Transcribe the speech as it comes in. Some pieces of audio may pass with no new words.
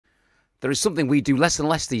there is something we do less and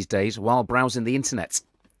less these days while browsing the internet,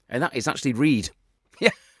 and that is actually read.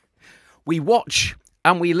 Yeah, we watch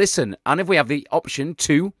and we listen, and if we have the option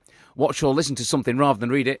to watch or listen to something rather than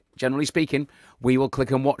read it, generally speaking, we will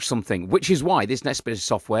click and watch something, which is why this next bit of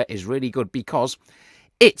software is really good, because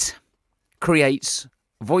it creates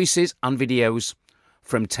voices and videos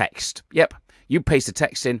from text. Yep, you paste the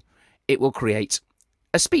text in, it will create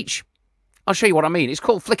a speech. I'll show you what I mean. It's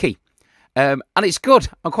called Fliki. And it's good.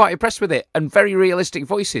 I'm quite impressed with it. And very realistic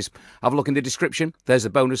voices. Have a look in the description. There's a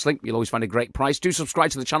bonus link. You'll always find a great price. Do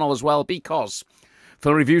subscribe to the channel as well, because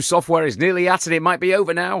Film Review software is nearly at it. It might be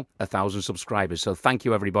over now. 1,000 subscribers. So thank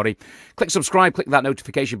you, everybody. Click subscribe. Click that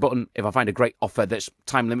notification button. If I find a great offer that's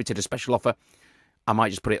time limited, a special offer, I might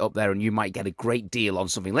just put it up there and you might get a great deal on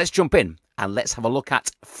something. Let's jump in and let's have a look at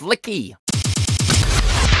Fliki.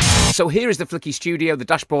 So here is the Fliki Studio, the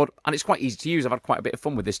dashboard, and it's quite easy to use. I've had quite a bit of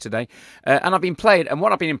fun with this today. And I've been playing, and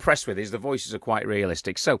what I've been impressed with is the voices are quite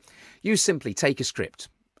realistic. So you simply take a script,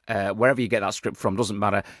 wherever you get that script from, doesn't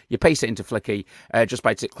matter. You paste it into Fliki just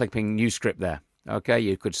by clicking new script there. Okay,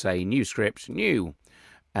 you could say new script, new,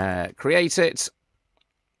 create it.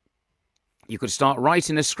 You could start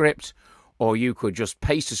writing a script, or you could just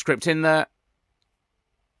paste a script in there,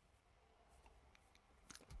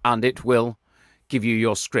 and it will give you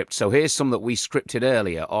your script. So here's some that we scripted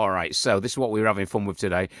earlier. All right, so this is what we were having fun with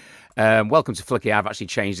today. Welcome to Fliki. I've actually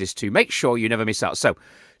changed this to make sure you never miss out. So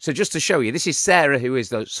just to show you, this is Sara, who is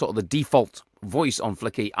the sort of the default voice on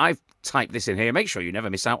Fliki. I've typed this in here. Make sure you never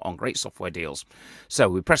miss out on great software deals. So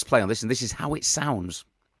we press play on this, and this is how it sounds.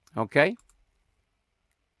 Okay.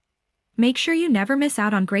 Make sure you never miss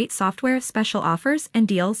out on great software special offers and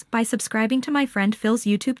deals by subscribing to my friend Phil's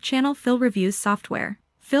YouTube channel, Phil Reviews Software.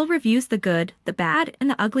 Phil reviews the good, the bad, and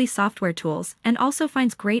the ugly software tools, and also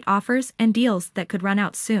finds great offers and deals that could run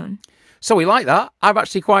out soon. So we like that. I've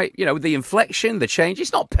actually quite, the inflection, the change,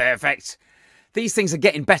 it's not perfect. These things are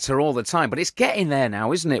getting better all the time, but it's getting there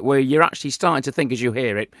now, isn't it? Where you're actually starting to think as you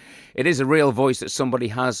hear it, it is a real voice that somebody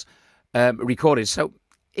has recorded. So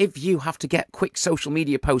if you have to get quick social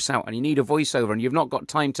media posts out and you need a voiceover and you've not got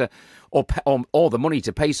time to, or the money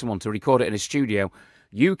to pay someone to record it in a studio,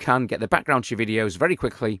 you can get the background to your videos very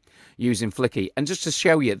quickly using Fliki. And just to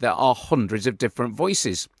show you, there are hundreds of different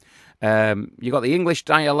voices. You've got the English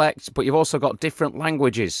dialect, but you've also got different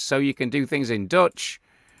languages. So you can do things in Dutch,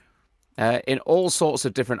 in all sorts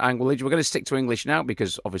of different languages. We're going to stick to English now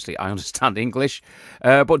because obviously I understand English.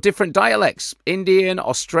 But different dialects, Indian,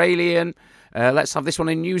 Australian. Let's have this one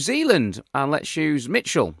in New Zealand. And let's use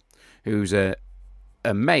Mitchell, who's a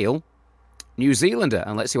male New Zealander.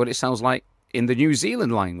 And let's see what it sounds like in the New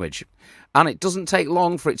Zealand language. And it doesn't take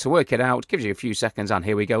long for it to work it out. It gives you a few seconds, and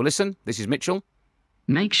here we go. Listen, this is Mitchell.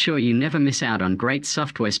 Make sure you never miss out on great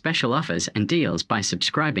software special offers and deals by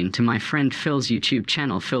subscribing to my friend Phil's YouTube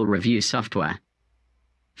channel, Phil Reviews Software.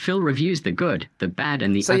 Phil reviews the good, the bad,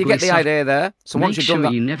 and the ugly. So you get the idea there. So once you've done that,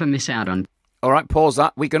 make sure you never miss out on... All right, pause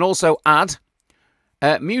that. We can also add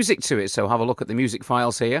music to it. So have a look at the music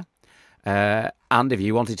files here. And if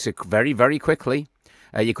you wanted to very, very quickly,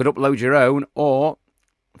 you could upload your own, or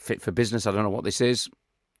fit for business. I don't know what this is.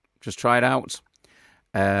 Just try it out.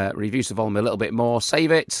 Reduce the volume a little bit more.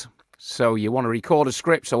 Save it. So you want to record a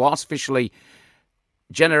script. So artificially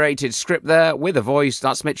generated script there with a voice.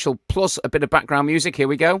 That's Mitchell, plus a bit of background music. Here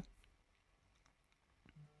we go.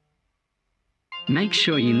 Make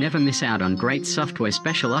sure you never miss out on great software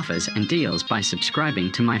special offers and deals by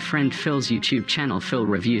subscribing to my friend Phil's YouTube channel, Phil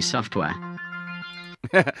Reviews Software.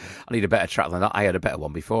 I need a better track than that. I had a better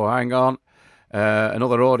one before. Hang on.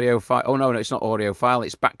 Another audio file. Oh, no, it's not audio file.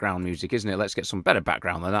 It's background music, isn't it? Let's get some better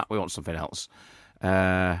background than that. We want something else. See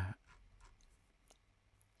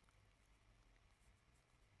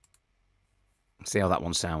how that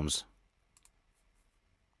one sounds.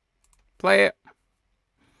 Play it.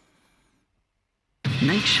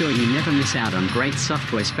 Make sure you never miss out on great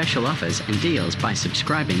software special offers and deals by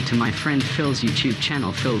subscribing to my friend Phil's YouTube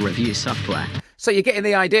channel, Phil Reviews Software. So you're getting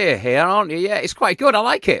the idea here, aren't you? Yeah, it's quite good. I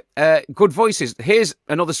like it. Good voices. Here's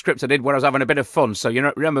another script I did where I was having a bit of fun. So you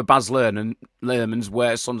remember Baz Luhrmann's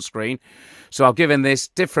Wear Sunscreen? So I've given this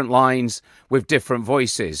different lines with different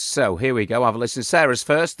voices. So here we go. Have a listen. Sarah's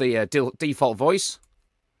first, the default voice.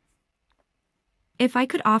 If I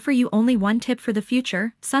could offer you only one tip for the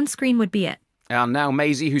future, sunscreen would be it. And now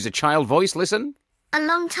Maisie, who's a child voice. Listen. A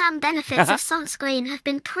long-term benefits of sunscreen have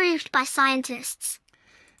been proved by scientists.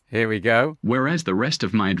 Here we go. Whereas the rest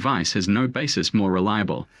of my advice has no basis more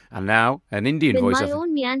reliable. And now, an Indian voice. With my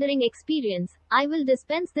own meandering experience, I will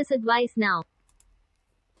dispense this advice now.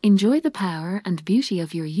 Enjoy the power and beauty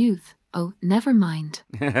of your youth. Oh, never mind.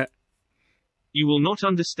 You will not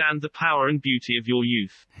understand the power and beauty of your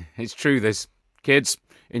youth. It's true, this. Kids,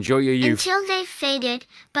 enjoy your youth. Until they've faded,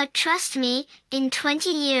 but trust me, in 20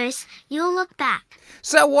 years, you'll look back.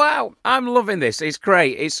 So, wow, I'm loving this. It's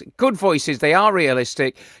great. It's good voices. They are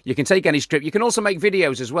realistic. You can take any script. You can also make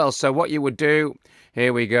videos as well. So what you would do,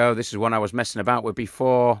 here we go. This is one I was messing about with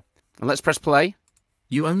before. And let's press play.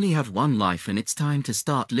 You only have one life and it's time to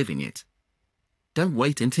start living it. Don't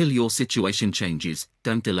wait until your situation changes.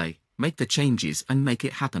 Don't delay. Make the changes and make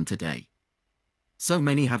it happen today. So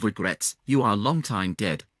many have regrets. You are a long time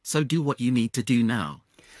dead. So do what you need to do now.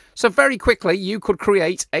 So very quickly, you could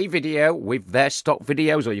create a video with their stock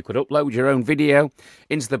videos, or you could upload your own video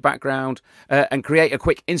into the background and create a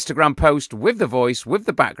quick Instagram post with the voice, with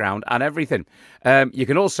the background and everything. You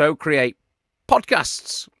can also create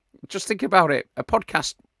podcasts. Just think about it. A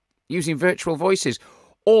podcast using virtual voices.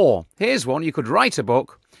 Or here's one. You could write a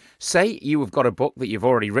book. Say you have got a book that you've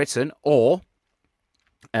already written, or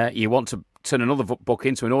you want to turn another book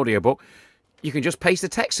into an audiobook. You can just paste the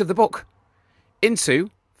text of the book into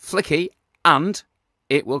Fliki and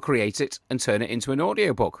it will create it and turn it into an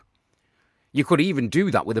audiobook. You could even do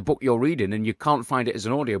that with a book you're reading and you can't find it as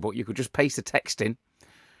an audiobook. You could just paste the text in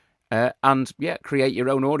and, yeah, create your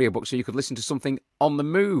own audiobook so you could listen to something on the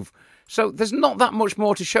move. So there's not that much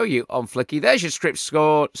more to show you on Fliki. There's your scripts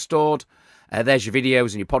stored. There's your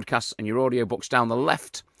videos and your podcasts and your audiobooks down the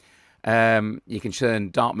left. You can turn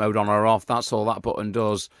dark mode on or off. That's all that button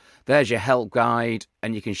does. There's your help guide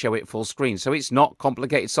and you can show it full screen. So it's not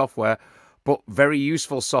complicated software, but very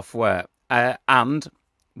useful software. And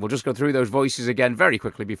we'll just go through those voices again very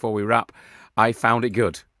quickly before we wrap. I found it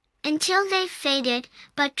good. Until they've faded,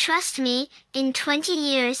 but trust me, in 20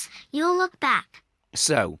 years, you'll look back.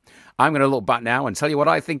 So I'm going to look back now and tell you what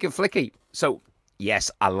I think of Fliki. So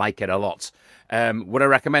yes, I like it a lot. Would I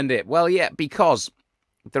recommend it? Well, yeah, because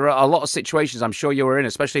there are a lot of situations I'm sure you're in,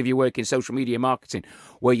 especially if you work in social media marketing,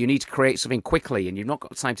 where you need to create something quickly and you've not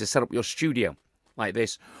got time to set up your studio like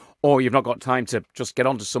this, or you've not got time to just get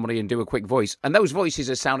onto somebody and do a quick voice. And those voices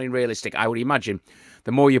are sounding realistic. I would imagine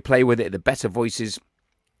the more you play with it, the better voices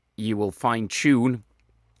you will fine-tune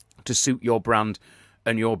to suit your brand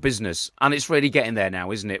and your business. And it's really getting there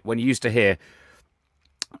now, isn't it? When you used to hear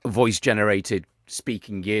voice-generated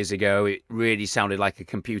speaking years ago, it really sounded like a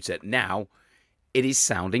computer. Now, it is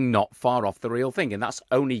sounding not far off the real thing, and that's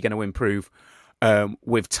only going to improve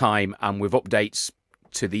with time and with updates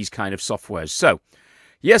to these kind of softwares. So,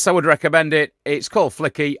 yes, I would recommend it. It's called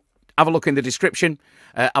Fliki. Have a look in the description.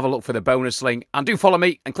 Have a look for the bonus link. And do follow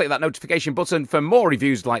me and click that notification button for more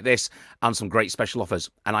reviews like this and some great special offers.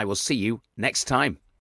 And I will see you next time.